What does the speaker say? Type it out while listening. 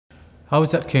I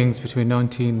was at King's between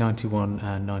 1991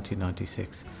 and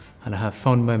 1996, and I have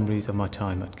fond memories of my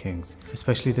time at King's,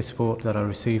 especially the support that I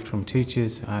received from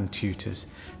teachers and tutors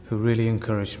who really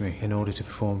encouraged me in order to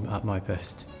perform at my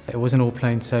best. It wasn't all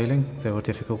plain sailing, there were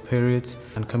difficult periods,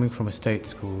 and coming from a state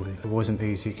school, it wasn't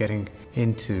easy getting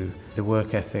into the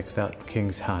work ethic that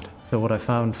King's had. So what I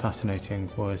found fascinating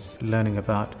was learning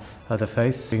about other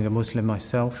faiths, being a Muslim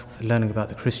myself, learning about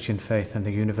the Christian faith and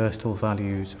the universal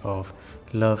values of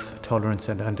love, tolerance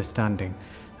and understanding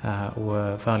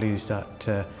were values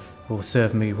that will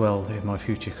serve me well in my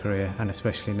future career, and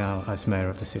especially now as Mayor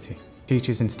of the city.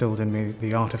 Teachers instilled in me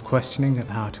the art of questioning and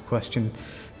how to question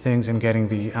things and getting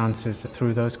the answers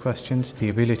through those questions, the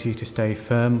ability to stay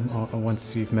firm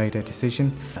once you've made a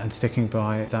decision and sticking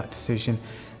by that decision,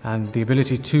 and the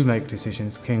ability to make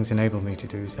decisions. King's enabled me to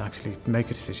do is actually make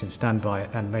a decision, stand by it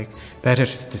and make better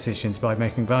decisions by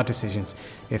making bad decisions,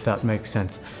 if that makes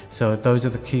sense. So those are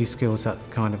the key skills that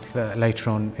kind of later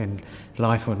on in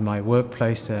life in my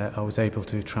workplace I was able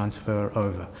to transfer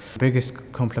over. The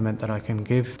biggest compliment that I can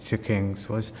give to King's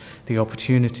was the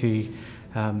opportunity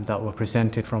that were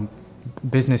presented from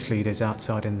business leaders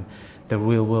outside in the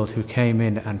real world who came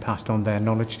in and passed on their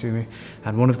knowledge to me.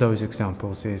 And one of those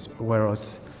examples is where I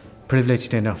was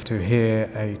privileged enough to hear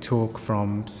a talk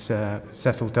from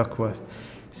Cecil Duckworth,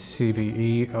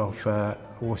 CBE of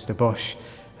Worcester Bosch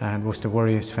and Worcester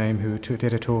Warriors fame, who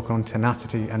did a talk on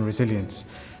tenacity and resilience.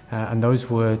 And those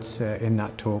words in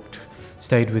that talk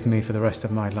stayed with me for the rest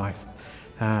of my life.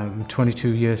 22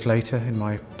 years later, in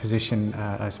my position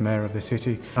as Mayor of the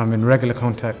city, I'm in regular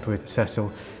contact with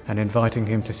Cecil and inviting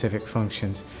him to civic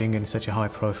functions. Being in such a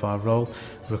high-profile role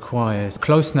requires a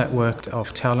close network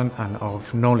of talent and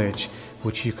of knowledge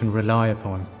which you can rely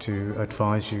upon to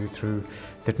advise you through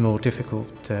the more difficult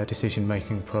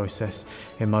decision-making process.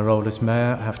 In my role as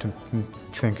Mayor, I have to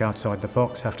think outside the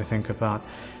box, have to think about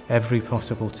every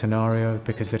possible scenario,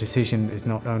 because the decision is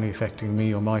not only affecting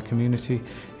me or my community,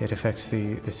 it affects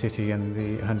the city and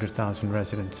the 100,000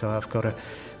 residents. So I've got to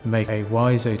make a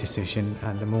wiser decision,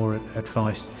 and the more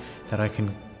advice that I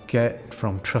can get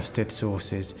from trusted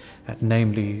sources,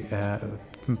 namely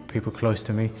people close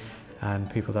to me and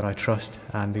people that I trust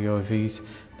and the OVs,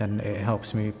 then it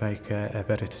helps me make a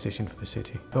better decision for the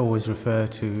city. I always refer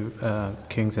to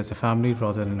King's as a family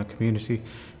rather than a community,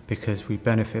 because we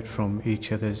benefit from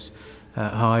each other's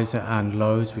highs and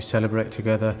lows. We celebrate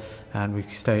together and we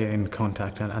stay in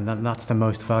contact, and that's the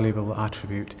most valuable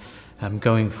attribute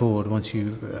going forward. Once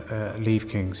you leave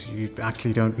King's, you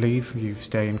actually don't leave, you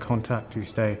stay in contact, you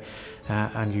stay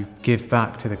and you give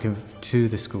back to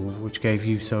the school, which gave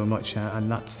you so much,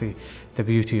 and that's the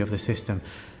beauty of the system.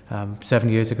 7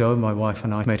 years ago, my wife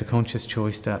and I made a conscious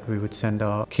choice that we would send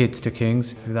our kids to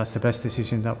King's. That's the best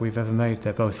decision that we've ever made.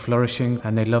 They're both flourishing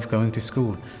and they love going to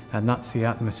school, and that's the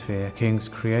atmosphere King's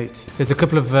creates. There's a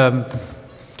couple of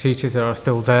teachers that are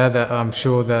still there that I'm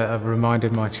sure that have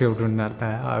reminded my children that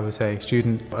I was a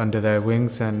student under their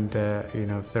wings, and you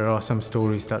know, there are some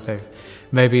stories that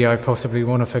maybe I possibly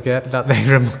want to forget that they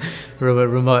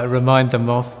remind them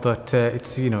of, but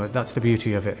it's, you know, that's the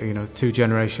beauty of it. You know, 2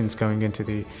 generations going into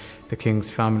the King's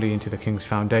family, into the King's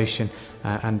Foundation,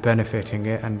 and benefiting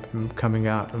it and coming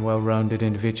out and well-rounded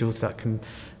individuals that can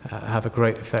have a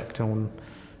great effect on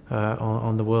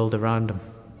the world around them.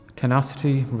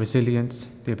 Tenacity, resilience,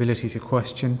 the ability to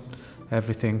question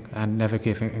everything and never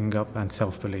giving up, and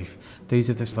self-belief. These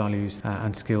are the values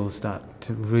and skills that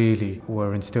really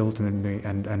were instilled in me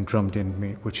and drummed in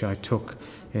me, which I took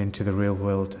into the real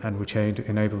world and which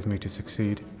enabled me to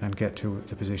succeed and get to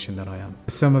the position that I am.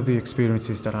 Some of the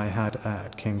experiences that I had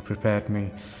at King prepared me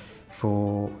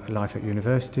for life at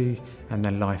university and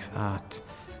then life at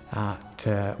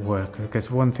work,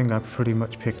 because one thing I pretty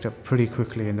much picked up pretty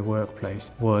quickly in the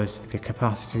workplace was the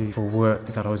capacity for work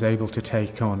that I was able to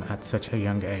take on at such a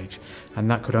young age,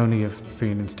 and that could only have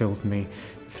been instilled in me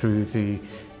through the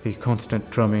constant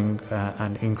drumming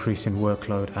and increase in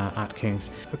workload at King's.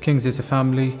 King's is a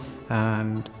family,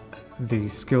 and the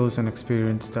skills and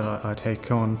experience that I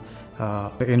take on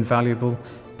are invaluable.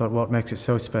 But what makes it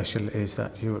so special is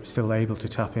that you're still able to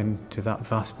tap into that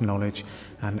vast knowledge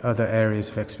and other areas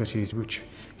of expertise which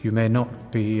you may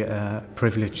not be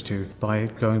privileged to, by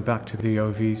going back to the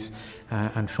OVs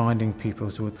and finding people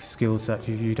with skills that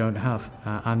you don't have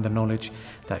and the knowledge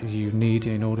that you need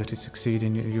in order to succeed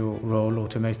in your role or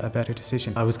to make a better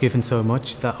decision. I was given so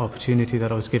much, that opportunity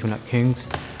that I was given at King's.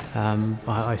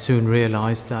 I soon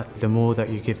realised that the more that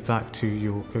you give back to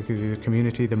your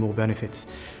community, the more benefits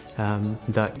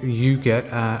that you get,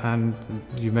 and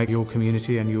you make your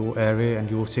community and your area and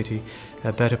your city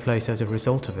a better place as a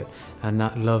result of it. And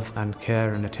that love and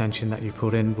care and attention that you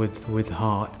put in with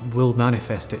heart will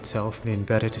manifest itself in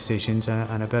better decisions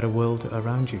and a better world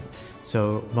around you.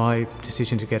 So my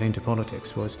decision to get into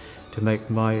politics was to make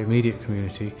my immediate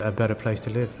community a better place to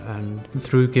live, and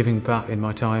through giving back in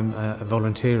my time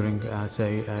volunteering as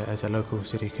a local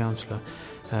city councillor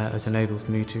has enabled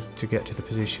me to get to the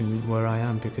position where I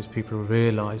am, because people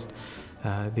realised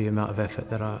the amount of effort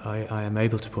that I am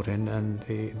able to put in, and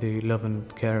the love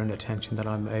and care and attention that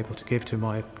I'm able to give to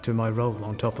my role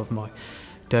on top of my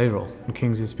day role.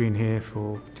 King's has been here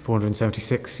for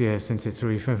 476 years since its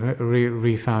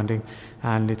refounding,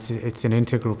 and it's an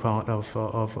integral part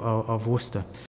of Worcester.